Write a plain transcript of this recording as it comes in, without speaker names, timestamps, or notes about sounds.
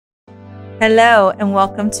Hello, and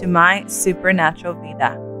welcome to My Supernatural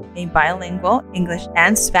Vida, a bilingual English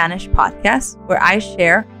and Spanish podcast where I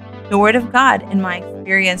share the Word of God and my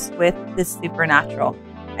experience with the supernatural.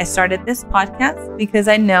 I started this podcast because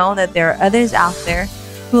I know that there are others out there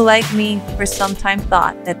who, like me, for some time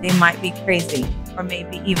thought that they might be crazy, or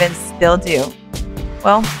maybe even still do.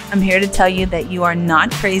 Well, I'm here to tell you that you are not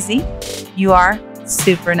crazy, you are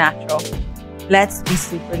supernatural. Let's be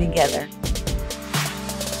super together.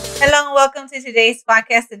 Hello and welcome to today's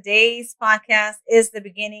podcast. Today's podcast is the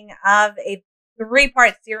beginning of a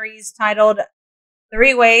 3-part series titled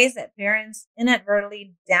 3 Ways That Parents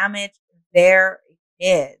Inadvertently Damage Their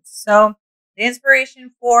Kids. So the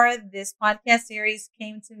inspiration for this podcast series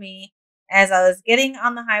came to me as I was getting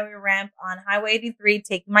on the highway ramp on Highway 83,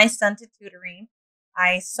 taking my son to tutoring.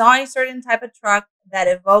 I saw a certain type of truck that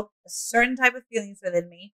evoked a certain type of feelings within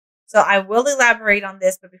me. So I will elaborate on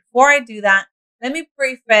this, but before I do that, let me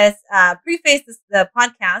preface the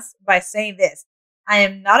podcast by saying this. I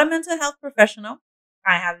am not a mental health professional.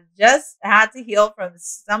 I have just had to heal from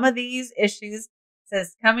some of these issues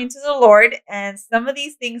since coming to the Lord, and some of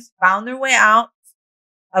these things found their way out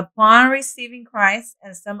upon receiving Christ,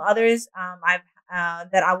 and some others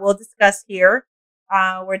that I will discuss here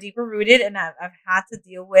were deeper rooted, and I've had to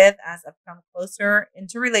deal with as I've come closer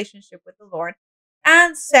into relationship with the Lord.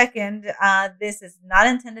 And second, this is not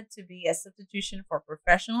intended to be a substitution for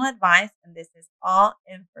professional advice, and this is all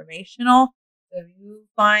informational. So if you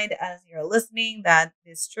find as you're listening that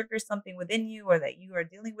this triggers something within you, or that you are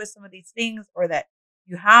dealing with some of these things, or that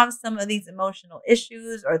you have some of these emotional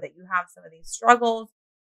issues, or that you have some of these struggles,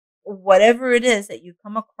 whatever it is that you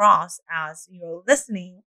come across as you're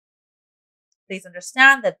listening, please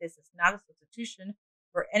understand that this is not a substitution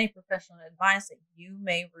for any professional advice that you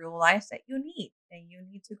may realize that you need, and you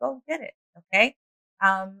need to go get it. Okay.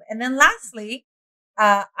 And then lastly,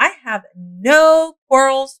 I have no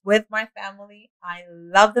quarrels with my family. I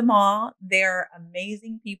love them all. They're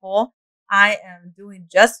amazing people. I am doing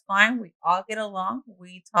just fine. We all get along.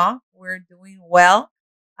 We talk. We're doing well.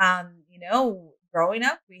 Growing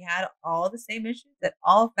up, we had all the same issues that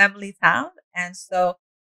all families have. And so,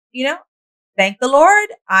 thank the Lord,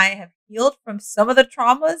 I have healed from some of the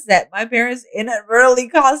traumas that my parents inadvertently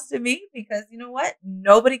caused to me, because you know what?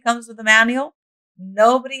 Nobody comes with a manual.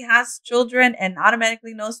 Nobody has children and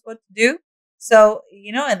automatically knows what to do. So,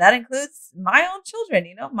 and that includes my own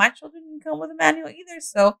children. My children didn't come with a manual either.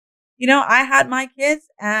 So, I had my kids,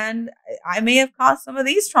 and I may have caused some of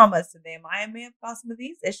these traumas to them. I may have caused some of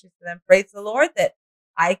these issues to them. Praise the Lord that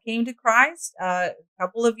I came to Christ a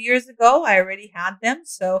couple of years ago. I already had them.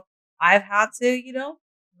 So I've had to,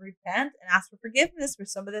 repent and ask for forgiveness for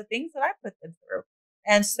some of the things that I put them through.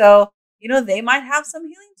 And so, they might have some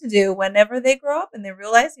healing to do whenever they grow up and they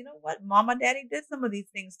realize, what, mom and daddy did some of these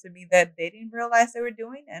things to me that they didn't realize they were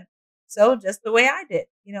doing. And so just the way I did,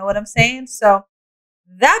 you know what I'm saying? So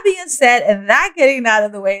that being said, and that getting out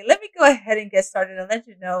of the way, let me go ahead and get started and let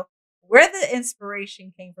you know where the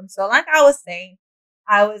inspiration came from. So like I was saying,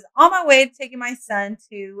 I was on my way taking my son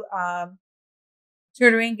to,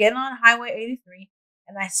 tutoring, getting on Highway 83,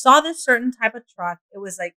 and I saw this certain type of truck. It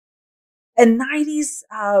was like a 90s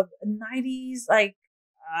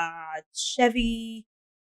Chevy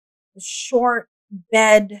short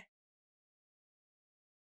bed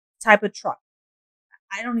type of truck.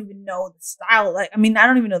 I don't even know the style. I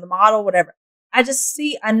don't even know the model, whatever. I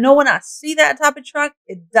know when I see that type of truck,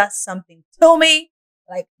 it does something to me,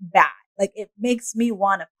 like bad. Like it makes me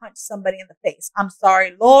want to punch somebody in the face. I'm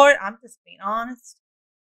sorry, Lord. I'm just being honest.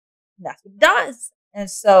 That's what it does. And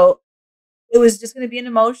so it was just going to be an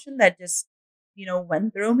emotion that just,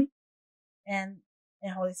 went through me. And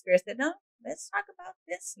Holy Spirit said, no, let's talk about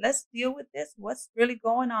this. Let's deal with this. What's really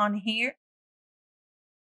going on here?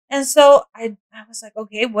 And so I was like,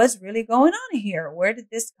 okay, what's really going on here? Where did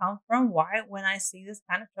this come from? Why, when I see this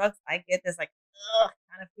kind of trucks, I get this kind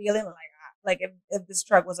of feeling like if this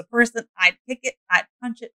truck was a person, I'd kick it, I'd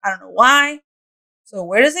punch it. I don't know why. So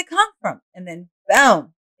where does it come from? And then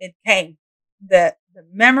boom, it came. The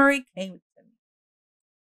memory came to me.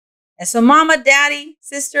 And so mama, daddy,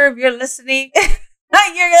 sister, if you're listening,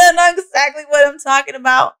 you're going to know exactly what I'm talking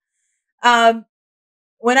about.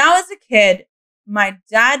 When I was a kid, my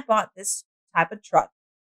dad bought this type of truck,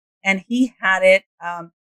 and he had it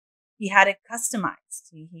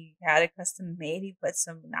customized. He had it custom made. He put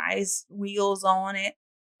some nice wheels on it,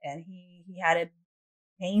 and he had it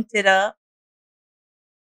painted up,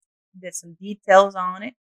 did some details on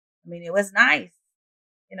it. It was nice.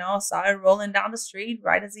 Saw it rolling down the street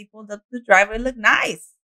right as he pulled up the driveway. It looked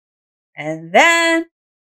nice. And then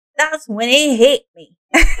that's when it hit me.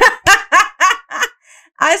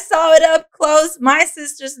 I saw it up close. My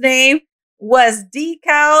sister's name was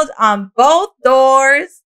decaled on both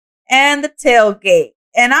doors and the tailgate.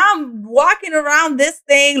 And I'm walking around this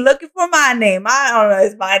thing looking for my name. I don't know.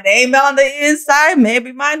 Is my name on the inside?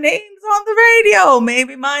 Maybe my name's on the radio.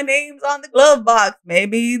 Maybe my name's on the glove box.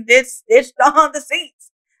 Maybe it's stitched on the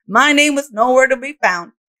seats. My name was nowhere to be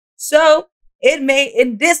found. So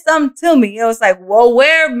it did something to me. It was like, well,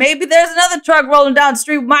 where? Maybe there's another truck rolling down the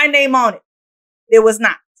street with my name on it. It was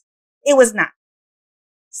not. It was not.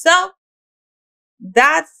 So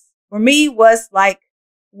that's for me was like,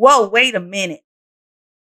 whoa, wait a minute.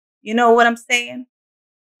 You know what I'm saying?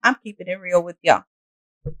 I'm keeping it real with y'all.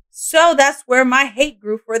 So that's where my hate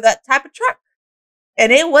grew for that type of truck.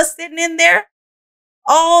 And it was sitting in there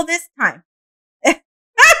all this time.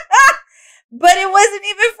 But it wasn't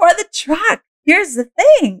even for the truck. Here's the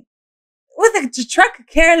thing. With the truck could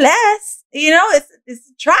care less. You know, it's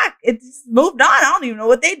a truck. It just moved on. I don't even know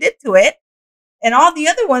what they did to it. And all the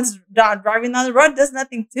other ones driving on the road does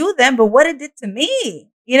nothing to them. But what it did to me,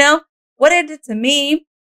 you know, what it did to me.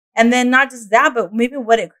 And then not just that, but maybe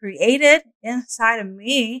what it created inside of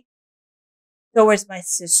me towards my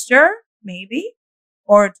sister, maybe,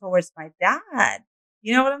 or towards my dad.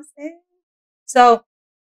 You know what I'm saying? So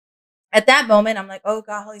at that moment, I'm like, oh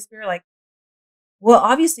God, Holy Spirit, like, well,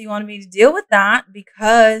 obviously you wanted me to deal with that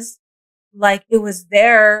because like it was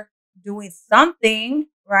there doing something,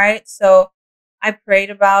 right? So I prayed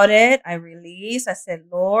about it. I released. I said,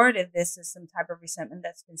 Lord, if this is some type of resentment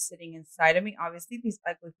that's been sitting inside of me, obviously these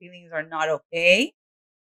ugly feelings are not okay.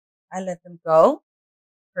 I let them go.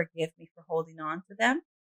 Forgive me for holding on to them.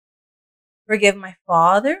 Forgive my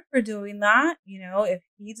father for doing that. You know, if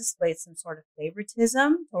he displayed some sort of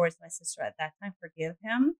favoritism towards my sister at that time, forgive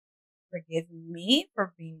him. Forgive me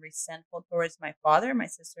for being resentful towards my father, my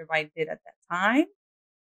sister, if I did at that time.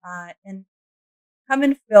 And come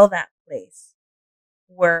and fill that place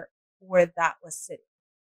where that was sitting.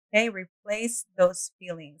 Okay, replace those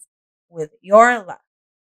feelings with your love.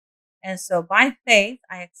 And so by faith,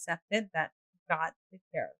 I accepted that God took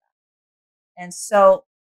care of that. And so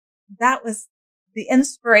that was the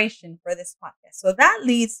inspiration for this podcast. So that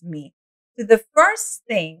leads me to the first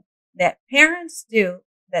thing that parents do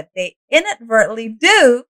that they inadvertently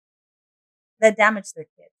do that damage their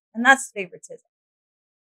kids. And that's favoritism.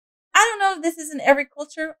 I don't know if this is in every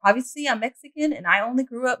culture. Obviously, I'm Mexican and I only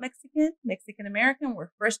grew up Mexican American.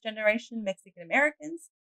 We're first generation Mexican Americans.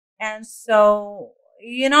 And so,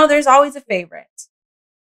 you know, there's always a favorite.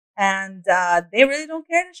 And they really don't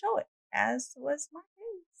care to show it, as was my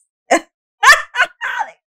case.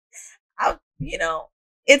 You know,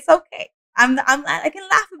 it's okay. I can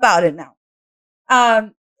laugh about it now.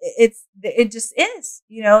 It just is,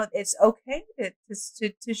 you know, it's okay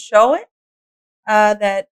to show it,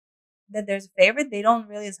 that there's a favorite. They don't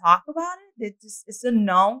really talk about it. It's a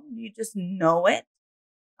known. You just know it.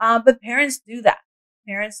 But parents do that.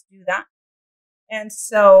 Parents do that. And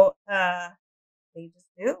so, they just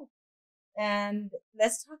do. And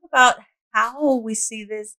let's talk about how we see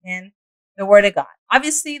this in the Word of God.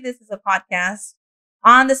 Obviously, this is a podcast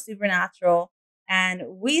on the supernatural, and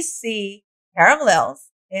we see parallels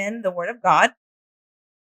in the Word of God,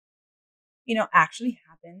 you know, actually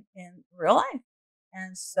happen in real life.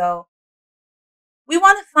 And so we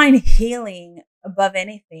want to find healing above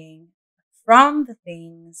anything from the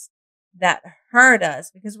things that hurt us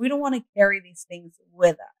because we don't want to carry these things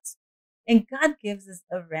with us. And God gives us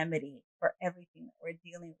a remedy for everything that we're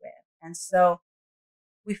dealing with. And so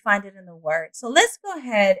we find it in the Word. So let's go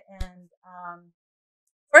ahead and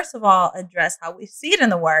first of all address how we see it in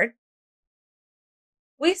the Word.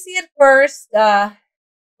 We see it first, well,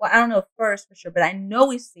 I don't know first for sure, but I know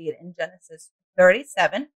we see it in Genesis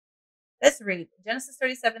 37. Let's read Genesis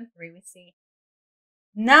 37:3. We see,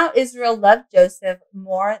 now Israel loved Joseph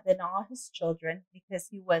more than all his children because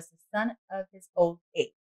he was the son of his old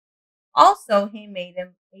age. Also, he made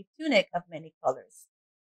him a tunic of many colors.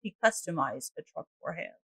 He customized a truck for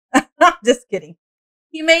him. Just kidding.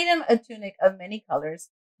 He made him a tunic of many colors,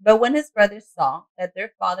 but when his brothers saw that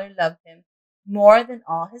their father loved him more than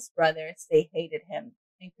all his brothers, they hated him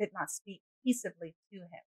and could not speak peaceably to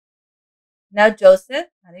him. Now Joseph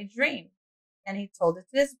had a dream, and he told it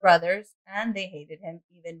to his brothers, and they hated him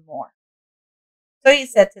even more. So he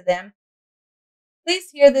said to them,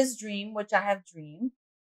 please hear this dream which I have dreamed.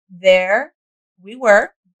 There we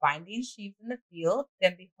were, binding sheaves in the field.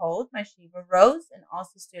 Then behold, my sheaf arose and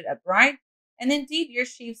also stood upright. And indeed your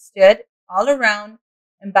sheaf stood all around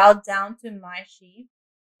and bowed down to my sheaf.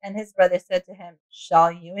 And his brother said to him,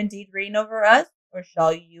 shall you indeed reign over us? Or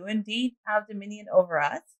shall you indeed have dominion over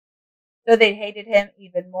us? So they hated him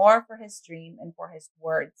even more for his dream and for his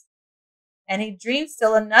words. And he dreamed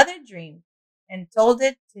still another dream and told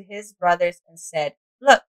it to his brothers and said,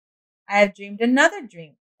 "Look, I have dreamed another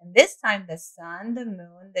dream. And this time the sun, the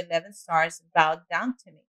moon, the 11 stars bowed down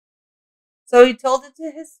to me." So he told it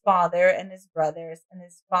to his father and his brothers, and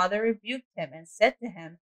his father rebuked him and said to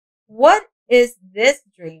him, "What is this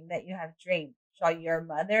dream that you have dreamed? Shall your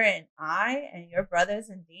mother and I and your brothers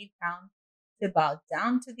indeed come to bow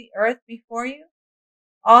down to the earth before you?"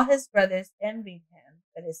 All his brothers envied him,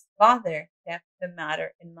 but his father kept the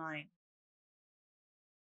matter in mind.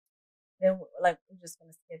 Then, like, we're just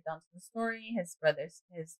gonna skip down to the story. His father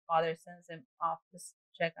sends him off to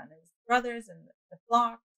check on his brothers and the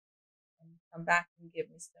flock, and come back and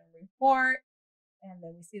give me some report. And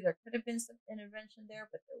then we see there could have been some intervention there,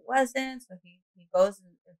 but there wasn't. So he goes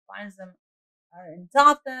and finds them in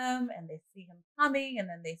Dothan, and they see him coming, and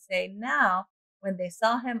then they say, now when they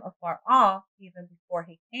saw him afar off, even before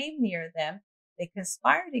he came near them, they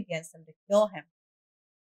conspired against him to kill him.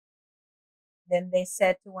 Then they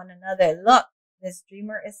said to one another, "Look, this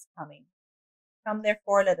dreamer is coming. Come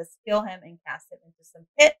therefore, let us kill him and cast him into some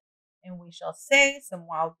pit, and we shall say, some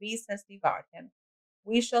wild beast has devoured him.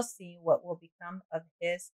 We shall see what will become of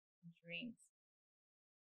his dreams."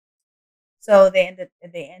 So they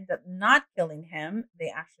end up not killing him. They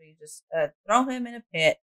actually just throw him in a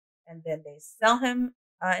pit, and then they sell him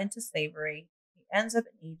into slavery. He ends up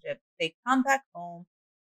in Egypt. They come back home.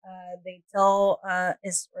 They tell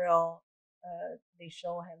Israel. They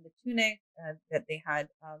show him the tunic that they had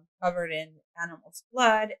covered in animal's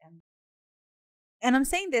blood, and I'm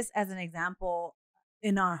saying this as an example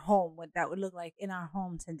in our home, what that would look like in our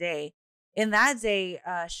home today. In that day,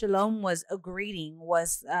 shalom was a greeting,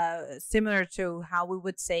 was similar to how we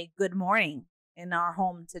would say good morning in our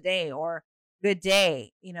home today, or good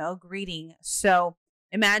day, a greeting. So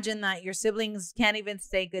imagine that your siblings can't even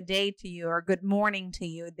say good day to you or good morning to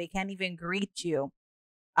you. They can't even greet you.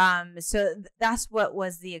 So that's what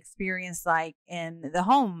was the experience like in the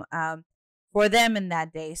home for them in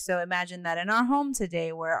that day. So imagine that in our home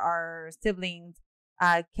today, where our siblings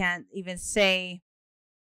can't even say,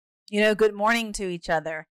 good morning to each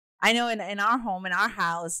other. I know in our home, in our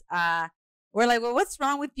house, we're like, well, what's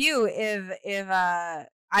wrong with you if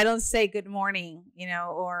I don't say good morning,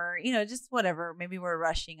 or, just whatever. Maybe we're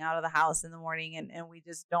rushing out of the house in the morning and we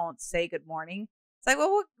just don't say good morning. It's like,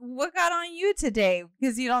 well, what got on you today?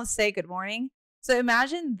 Because you don't say good morning. So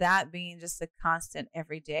imagine that being just a constant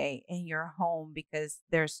every day in your home, because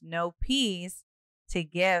there's no peace to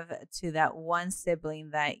give to that one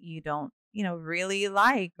sibling that you don't, really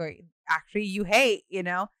like, or actually you hate,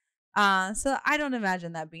 So I don't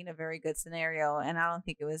imagine that being a very good scenario. And I don't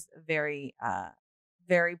think it was very,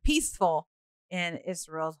 very peaceful in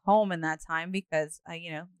Israel's home in that time, because,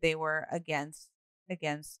 they were against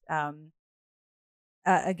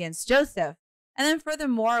Joseph. And then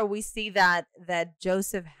furthermore, we see that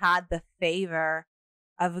Joseph had the favor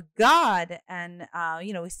of God, and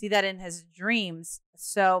we see that in his dreams.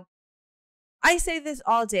 So I say this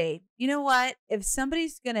all day. You know what? If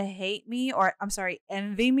somebody's gonna hate me, or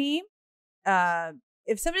envy me,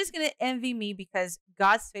 if somebody's gonna envy me because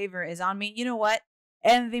God's favor is on me, you know what?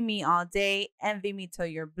 Envy me all day. Envy me till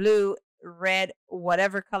you're blue, red,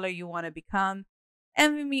 whatever color you want to become.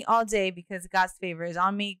 Envy me all day because God's favor is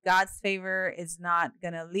on me. God's favor is not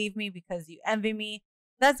going to leave me because you envy me.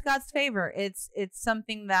 That's God's favor. It's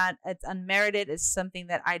something that it's unmerited. It's something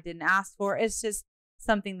that I didn't ask for. It's just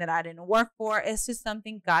something that I didn't work for. It's just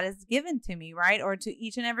something God has given to me, right? Or to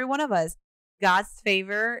each and every one of us. God's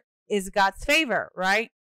favor is God's favor, right?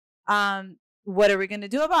 What are we going to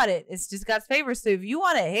do about it? It's just God's favor. So if you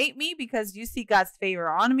want to hate me because you see God's favor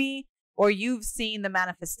on me, or you've seen the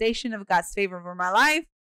manifestation of God's favor over my life,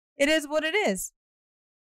 it is what it is,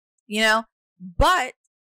 but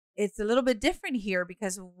it's a little bit different here,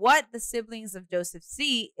 because what the siblings of Joseph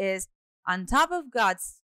see is, on top of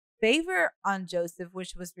God's favor on Joseph,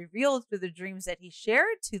 which was revealed through the dreams that he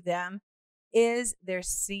shared to them, is they're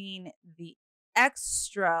seeing the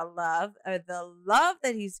extra love, or the love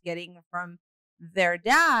that he's getting from their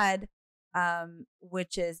dad,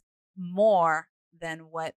 which is more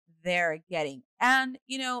than what they're getting. And,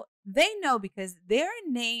 they know, because they're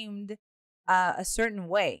named a certain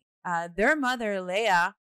way. Their mother,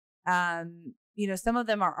 Leah, some of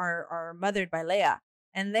them are mothered by Leah.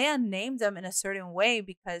 And Leah named them in a certain way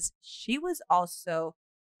because she was also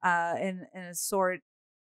in a sort,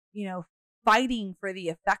 fighting for the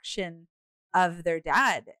affection of their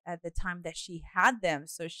dad at the time that she had them.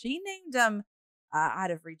 So she named them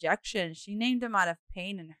out of rejection. She named them out of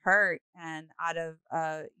pain and hurt, and out of,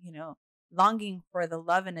 longing for the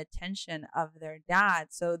love and attention of their dad.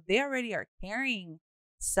 So they already are carrying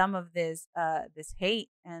some of this hate,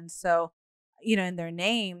 and so in their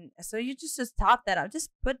name. So you just top that up,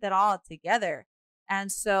 just put that all together,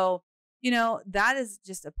 and so that is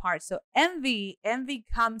just a part. So envy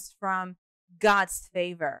comes from God's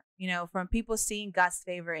favor, from people seeing God's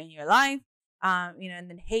favor in your life, and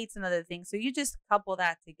then hate's another thing. So you just couple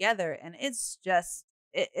that together, and it's just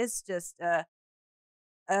a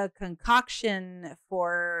concoction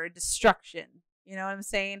for destruction. You know what I'm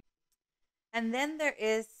saying? And then there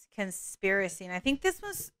is conspiracy, and I think this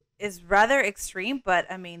is rather extreme, but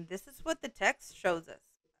I mean, this is what the text shows us.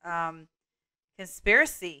 Um,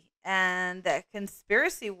 Conspiracy, and that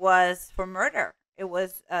conspiracy was for murder. It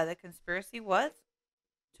was the conspiracy was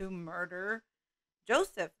to murder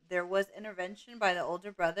Joseph. There was intervention by the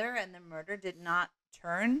older brother, and the murder did not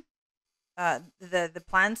turn. The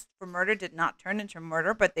plans for murder did not turn into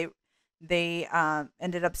murder, but they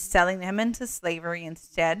ended up selling him into slavery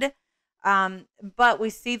instead. But we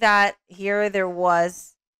see that here there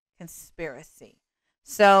was conspiracy.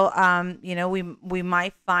 So, we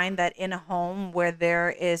might find that in a home where there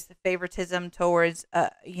is favoritism towards,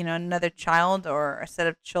 another child or a set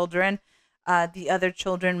of children, the other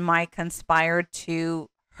children might conspire to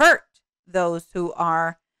hurt those who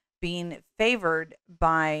are being favored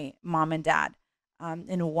by mom and dad,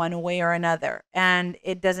 in one way or another. And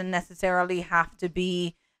it doesn't necessarily have to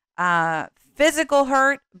be physical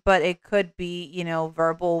hurt, but it could be,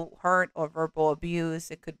 verbal hurt or verbal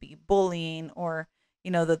abuse. It could be bullying or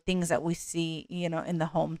the things that we see, in the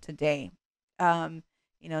home today.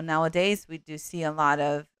 Nowadays we do see a lot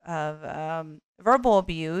of verbal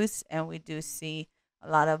abuse, and we do see a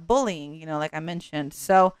lot of bullying, like I mentioned.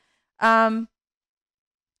 So,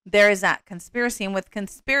 there is that conspiracy. And with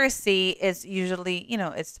conspiracy is usually,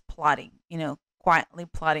 it's plotting, quietly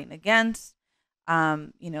plotting against,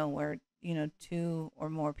 where, two or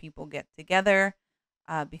more people get together,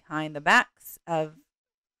 behind the backs of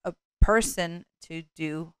a person to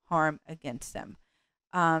do harm against them.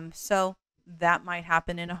 So that might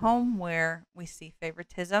happen in a home where we see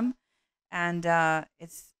favoritism, and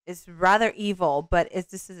it's rather evil, but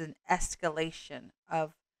this is an escalation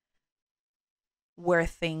of where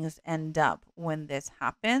things end up when this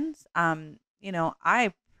happens.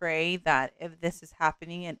 I pray that if this is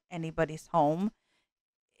happening in anybody's home,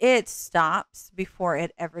 it stops before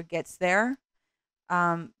it ever gets there.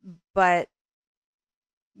 But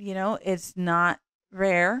it's not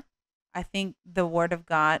rare. I think the Word of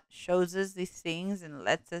God shows us these things and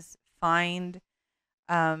lets us find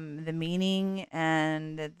the meaning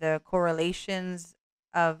and the correlations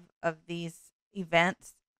of these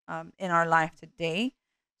events in our life today,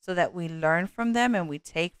 so that we learn from them and we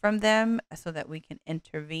take from them, so that we can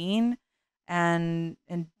intervene and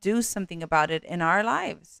do something about it in our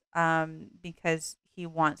lives, because He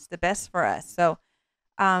wants the best for us. So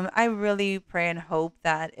I really pray and hope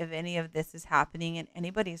that if any of this is happening in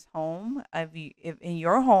anybody's home, if in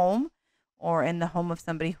your home or in the home of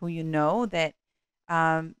somebody who that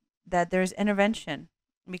there's intervention,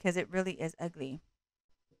 because it really is ugly.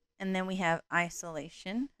 And then we have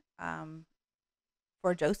isolation,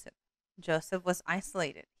 for Joseph. Joseph was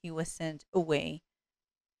isolated. He was sent away,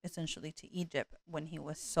 essentially, to Egypt when he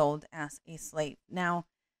was sold as a slave. Now,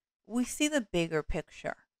 we see the bigger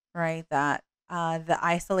picture, right? That the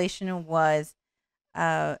isolation was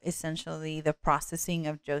essentially the processing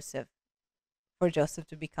of Joseph, for Joseph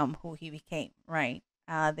to become who he became, right?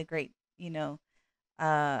 The great,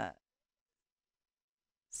 uh,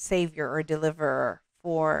 savior or deliverer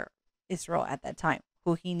for Israel at that time,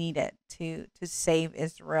 who he needed to save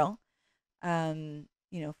Israel, from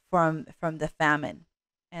the famine,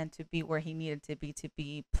 and to be where he needed to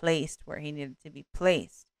be placed where he needed to be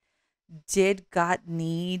placed. Did God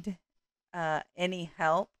need any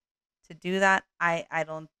help to do that? I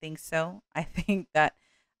don't think so. I think that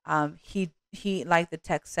he, like the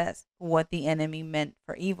text says, what the enemy meant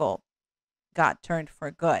for evil, God turned for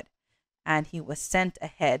good, and he was sent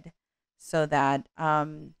ahead so that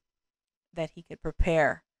that he could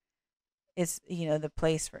prepare the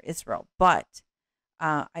place for Israel. But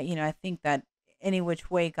I think that any which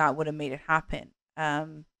way God would have made it happen,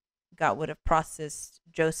 God would have processed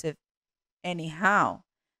Joseph anyhow.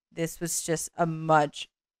 This was just a much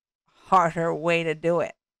harder way to do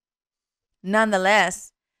it.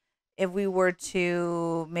 Nonetheless, if we were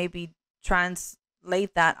to maybe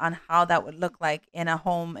translate that on how that would look like in a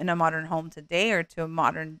modern home today, or to a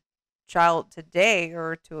modern child today,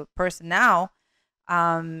 or to a person now,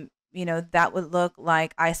 that would look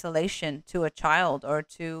like isolation to a child, or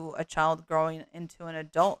to a child growing into an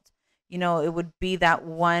adult. it would be that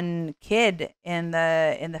one kid in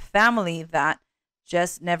the family that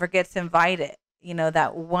just never gets invited.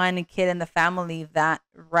 That one kid in the family that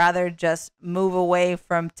rather just move away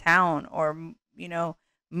from town, or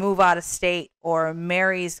move out of state, or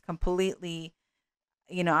marries completely,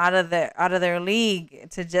 out of their league,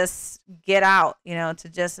 to just get out, to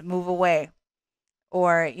just move away.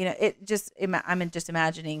 Or it just I'm just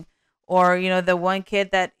imagining. Or the one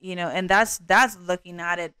kid that, and that's looking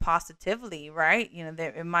at it positively, right?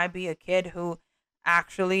 There it might be a kid who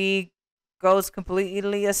actually goes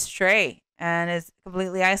completely astray and is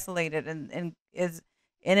completely isolated, and is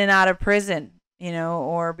in and out of prison,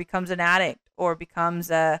 or becomes an addict, or becomes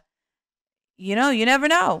a, you never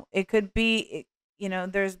know. It could be,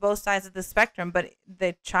 there's both sides of the spectrum, but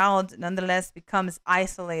the child nonetheless becomes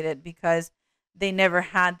isolated because they never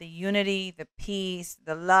had the unity, the peace,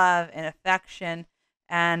 the love and affection,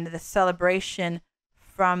 and the celebration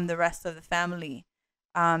from the rest of the family.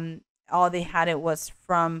 All they had it was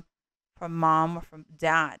from mom or from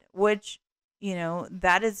dad, which,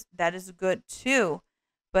 that is good too.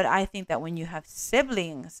 But I think that when you have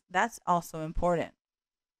siblings, that's also important.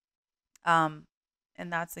 um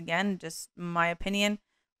and that's, again, just my opinion.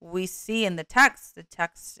 We see in the text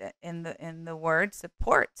in the word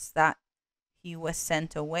supports that he was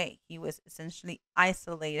sent away. He was essentially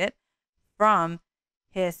isolated from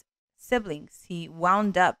his siblings. He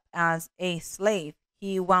wound up as a slave.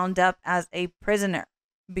 He wound up as a prisoner.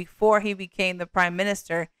 Before he became the prime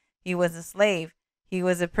minister, he was a slave. He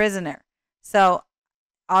was a prisoner. So,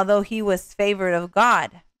 although he was favored of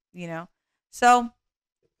God, you know. So,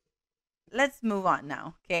 let's move on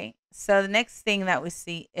now. Okay. So the next thing that we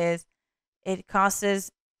see is it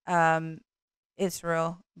causes um,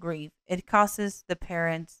 Israel grief. It causes the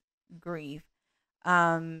parents grief.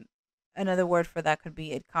 Um, Another word for that could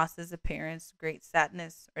be it causes the parents great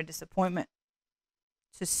sadness or disappointment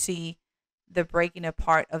to see the breaking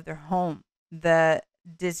apart of their home, the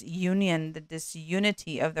disunion, the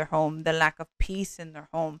disunity of their home, the lack of peace in their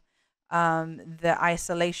home, the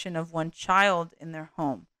isolation of one child in their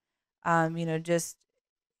home. Just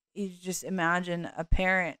you just imagine a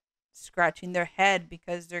parent scratching their head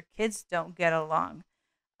because their kids don't get along.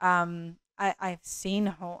 I've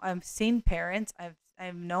seen parents,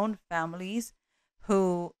 I've known families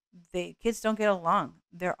who the kids don't get along.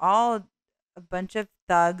 They're all a bunch of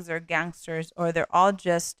thugs or gangsters, or they're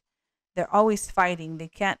always fighting. They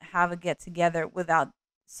can't have a get together without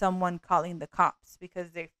someone calling the cops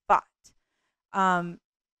because they fought. um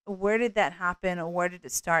where did that happen, or where did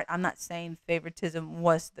it start? I'm not saying favoritism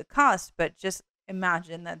was the cause, but just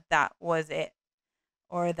imagine that that was it.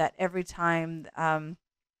 Or that every time a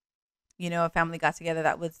family got together,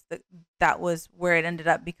 that was where it ended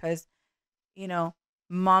up, because you know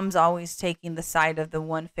mom's always taking the side of the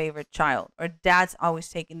one favorite child, or dad's always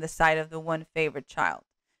taking the side of the one favorite child,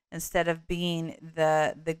 instead of being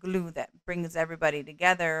the glue that brings everybody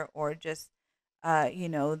together, or just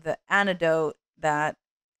the antidote that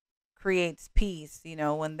creates peace,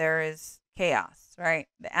 when there is chaos, right?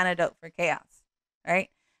 The antidote for chaos, right?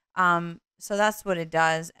 So that's what it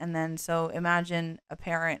does. And then, so imagine a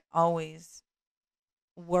parent always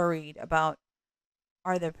worried about,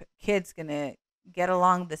 are the kids going to get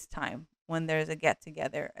along this time when there's a get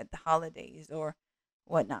together at the holidays or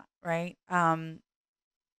whatnot, right?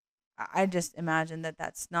 I just imagine that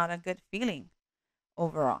that's not a good feeling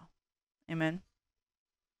overall. Amen.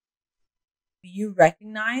 You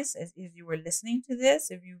recognize, as you were listening to this,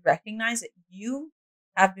 if you recognize that you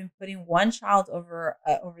have been putting one child over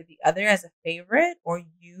the other as a favorite, or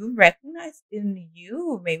you recognize in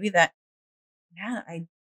you maybe that, man, I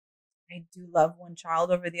do love one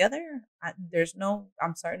child over the other. There's no,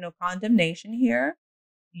 I'm sorry, no condemnation here.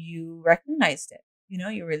 You recognized it.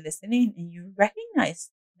 You were listening and you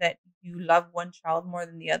recognized that you love one child more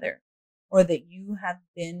than the other, or that you have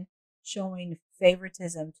been showing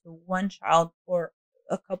favoritism to one child or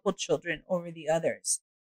a couple children over the others.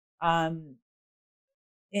 Um,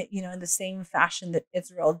 in the same fashion that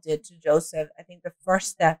Israel did to Joseph. I think the first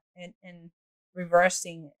step in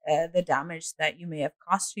reversing the damage that you may have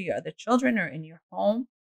caused to your other children or in your home,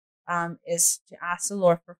 is to ask the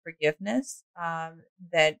Lord for forgiveness.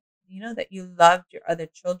 That that you loved your other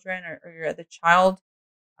children, or your other child,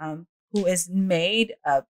 who is made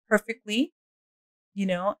perfectly,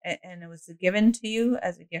 and it was given to you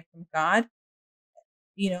as a gift from God.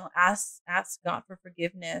 Ask God for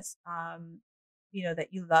forgiveness. That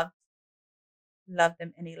you love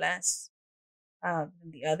them any less than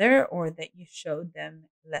the other, or that you showed them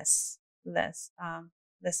less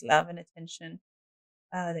love and attention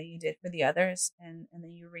that you did for the others, and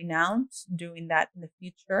then you renounce doing that in the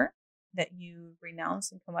future. that you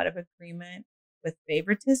renounce and come out of agreement with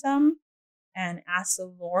favoritism and ask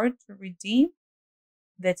the Lord to redeem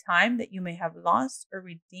the time that you may have lost, or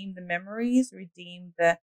redeem the memories, redeem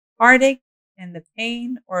the heartache and the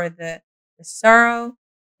pain, or the sorrow,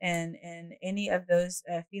 and any of those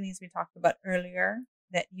feelings we talked about earlier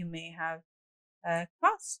that you may have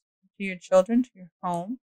caused to your children, to your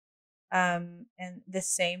home. And the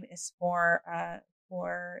same is for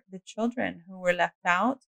the children who were left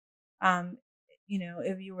out.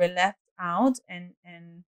 If you were left out and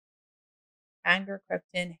anger crept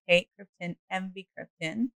in, hate crept in, envy crept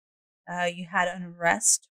in, you had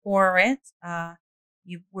unrest for it,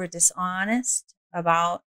 you were dishonest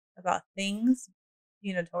about things,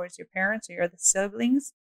 towards your parents or your other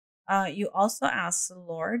siblings. You also ask the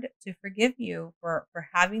Lord to forgive you for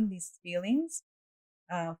having these feelings,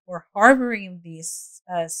 for harboring these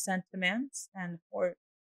sentiments, and for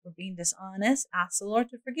being dishonest. Ask the Lord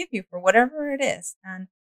to forgive you for whatever it is, and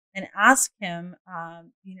ask Him,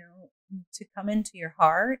 to come into your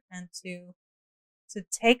heart and to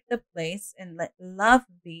take the place and let love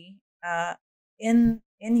be in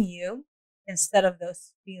you instead of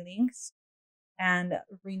those feelings, and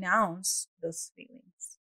renounce those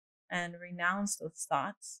feelings and renounce those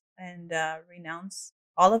thoughts, and renounce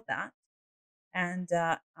all of that, and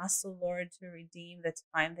ask the Lord to redeem the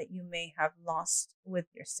time that you may have lost with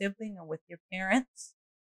your sibling or with your parents,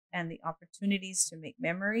 and the opportunities to make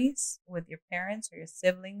memories with your parents or your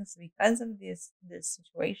siblings because of this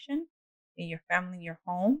situation in your family, in your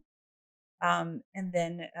home. And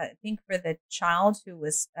then I think for the child who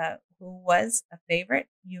was a favorite,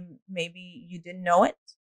 maybe you didn't know it.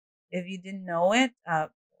 If you didn't know it,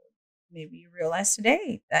 maybe you realize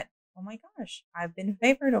today that, oh my gosh, I've been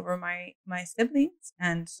favored over my siblings,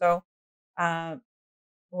 and so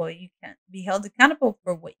you can't be held accountable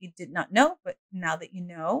for what you did not know. But now that you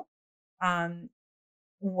know,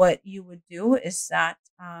 what you would do is that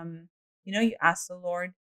you ask the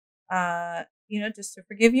Lord, just to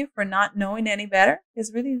forgive you for not knowing any better.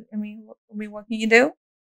 Because really, what can you do?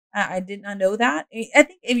 I did not know that. I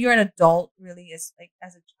think if you're an adult, really, is like,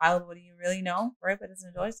 as a child, what do you really know, right? But as an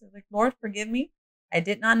adult, it's like, Lord, forgive me. I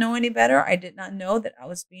did not know any better. I did not know that I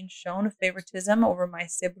was being shown favoritism over my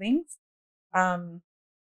siblings.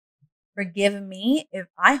 Forgive me if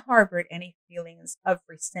I harbored any feelings of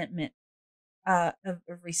resentment,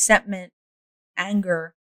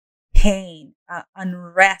 anger, pain,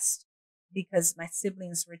 unrest, because my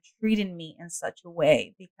siblings were treating me in such a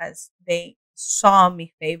way because they saw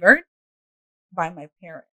me favored by my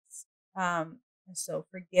parents. And so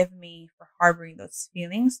forgive me for harboring those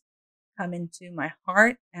feelings. Come into my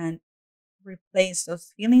heart and replace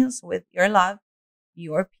those feelings with your love,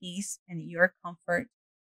 your peace, and your comfort,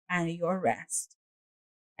 and your rest.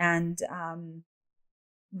 And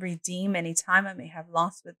redeem any time I may have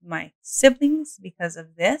lost with my siblings because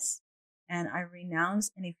of this. And I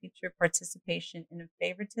renounce any future participation in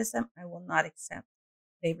favoritism. I will not accept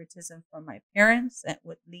favoritism from my parents that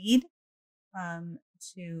would lead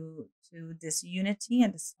to disunity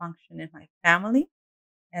and dysfunction in my family.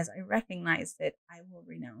 As I recognize it, I will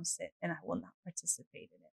renounce it and I will not participate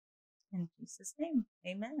in it. In Jesus' name,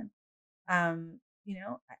 amen. I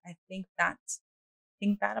think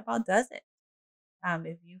that about does it.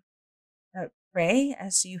 If you pray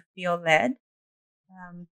as you feel led,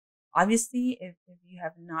 obviously, if you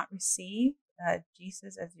have not received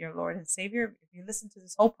Jesus as your Lord and Savior, if you listen to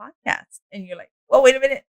this whole podcast and you're like, well, wait a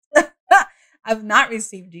minute, I've not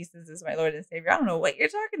received Jesus as my Lord and Savior. I don't know what you're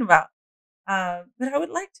talking about. But I would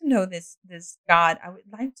like to know this God. I would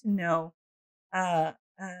like to know,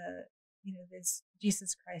 this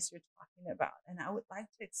Jesus Christ you're talking about. And I would like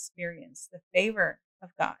to experience the favor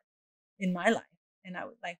of God in my life. And I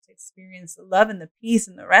would like to experience the love and the peace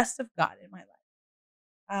and the rest of God in my life.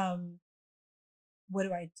 What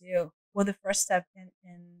do I do? Well, the first step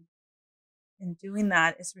in doing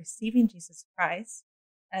that is receiving Jesus Christ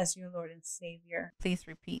as your Lord and Savior. Please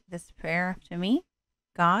repeat this prayer after me.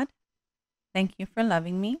 God, thank you for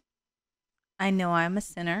loving me. I know I am a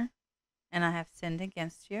sinner and I have sinned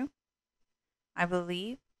against you. I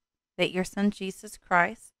believe that your Son, Jesus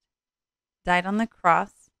Christ, died on the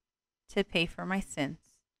cross to pay for my sins,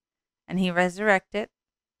 and he resurrected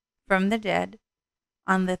from the dead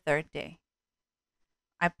on the third day.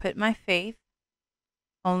 I put my faith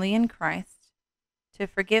only in Christ to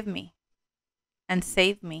forgive me and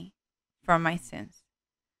save me from my sins.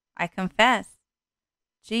 I confess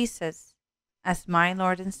Jesus as my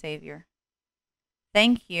Lord and Savior.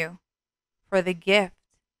 Thank you for the gift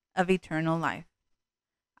of eternal life.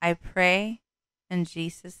 I pray in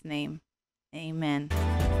Jesus' name. Amen.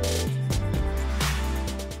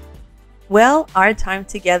 Well, our time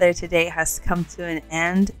together today has come to an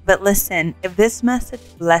end. But listen, if this message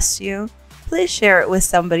blessed you, please share it with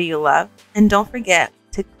somebody you love. And don't forget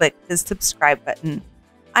to click the subscribe button.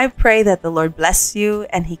 I pray that the Lord bless you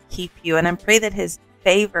and He keep you. And I pray that His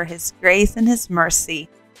favor, His grace, and His mercy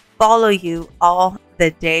follow you all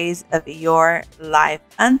the days of your life.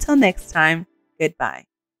 Until next time, goodbye.